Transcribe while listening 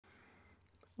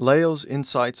Leo's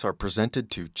insights are presented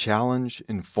to challenge,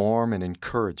 inform, and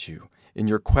encourage you in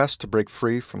your quest to break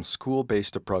free from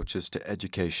school-based approaches to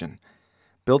education.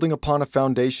 Building upon a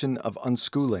foundation of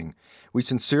unschooling, we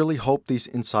sincerely hope these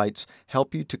insights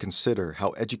help you to consider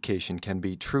how education can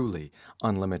be truly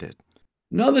unlimited.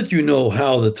 Now that you know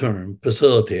how the term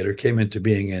facilitator came into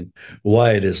being and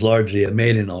why it is largely a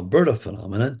made in Alberta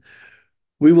phenomenon,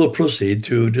 we will proceed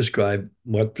to describe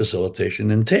what facilitation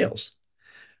entails.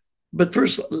 But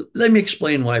first, let me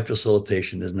explain why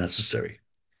facilitation is necessary.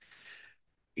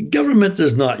 Government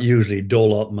does not usually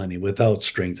dole out money without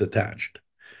strings attached.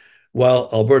 While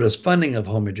Alberta's funding of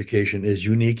home education is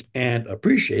unique and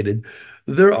appreciated,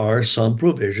 there are some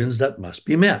provisions that must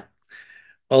be met.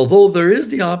 Although there is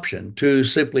the option to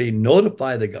simply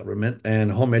notify the government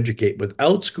and home educate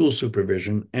without school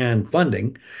supervision and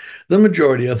funding, the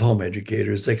majority of home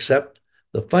educators accept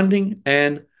the funding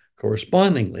and,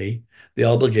 correspondingly, the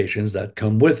obligations that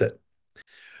come with it.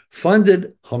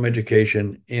 Funded home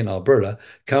education in Alberta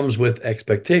comes with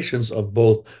expectations of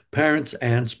both parents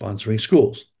and sponsoring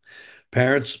schools.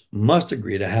 Parents must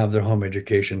agree to have their home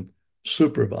education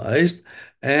supervised,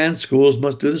 and schools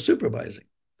must do the supervising.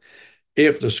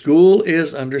 If the school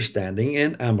is understanding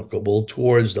and amicable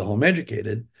towards the home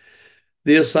educated,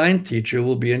 the assigned teacher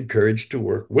will be encouraged to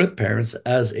work with parents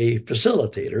as a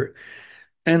facilitator,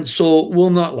 and so will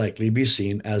not likely be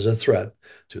seen as a threat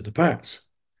to the parents.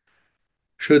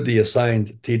 Should the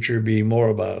assigned teacher be more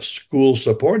of a school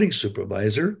supporting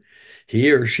supervisor,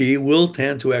 he or she will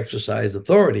tend to exercise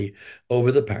authority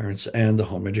over the parents and the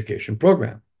home education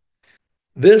program.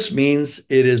 This means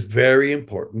it is very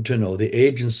important to know the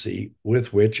agency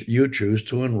with which you choose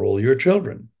to enroll your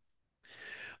children.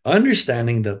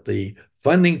 Understanding that the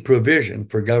funding provision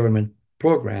for government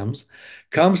programs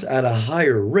comes at a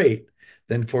higher rate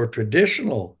than for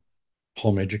traditional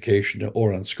home education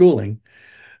or unschooling,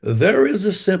 there is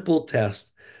a simple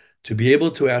test to be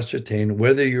able to ascertain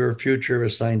whether your future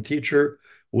assigned teacher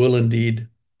will indeed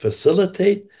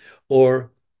facilitate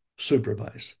or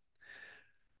supervise.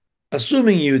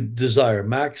 Assuming you desire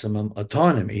maximum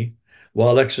autonomy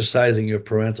while exercising your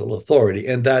parental authority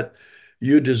and that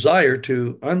you desire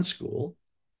to unschool,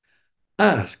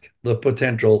 ask the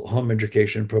potential home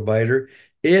education provider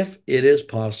if it is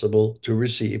possible to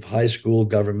receive high school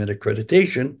government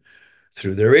accreditation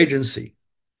through their agency.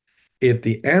 If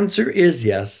the answer is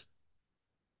yes,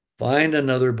 find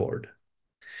another board.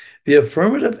 The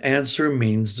affirmative answer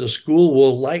means the school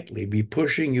will likely be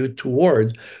pushing you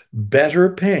towards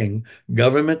better paying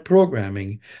government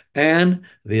programming, and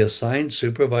the assigned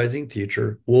supervising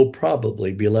teacher will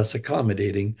probably be less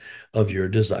accommodating of your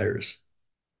desires.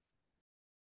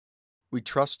 We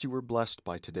trust you were blessed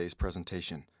by today's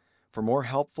presentation. For more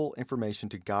helpful information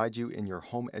to guide you in your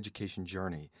home education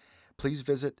journey, please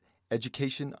visit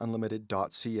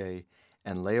educationunlimited.ca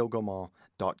and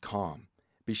leogaumont.com.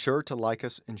 Be sure to like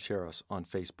us and share us on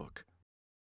Facebook.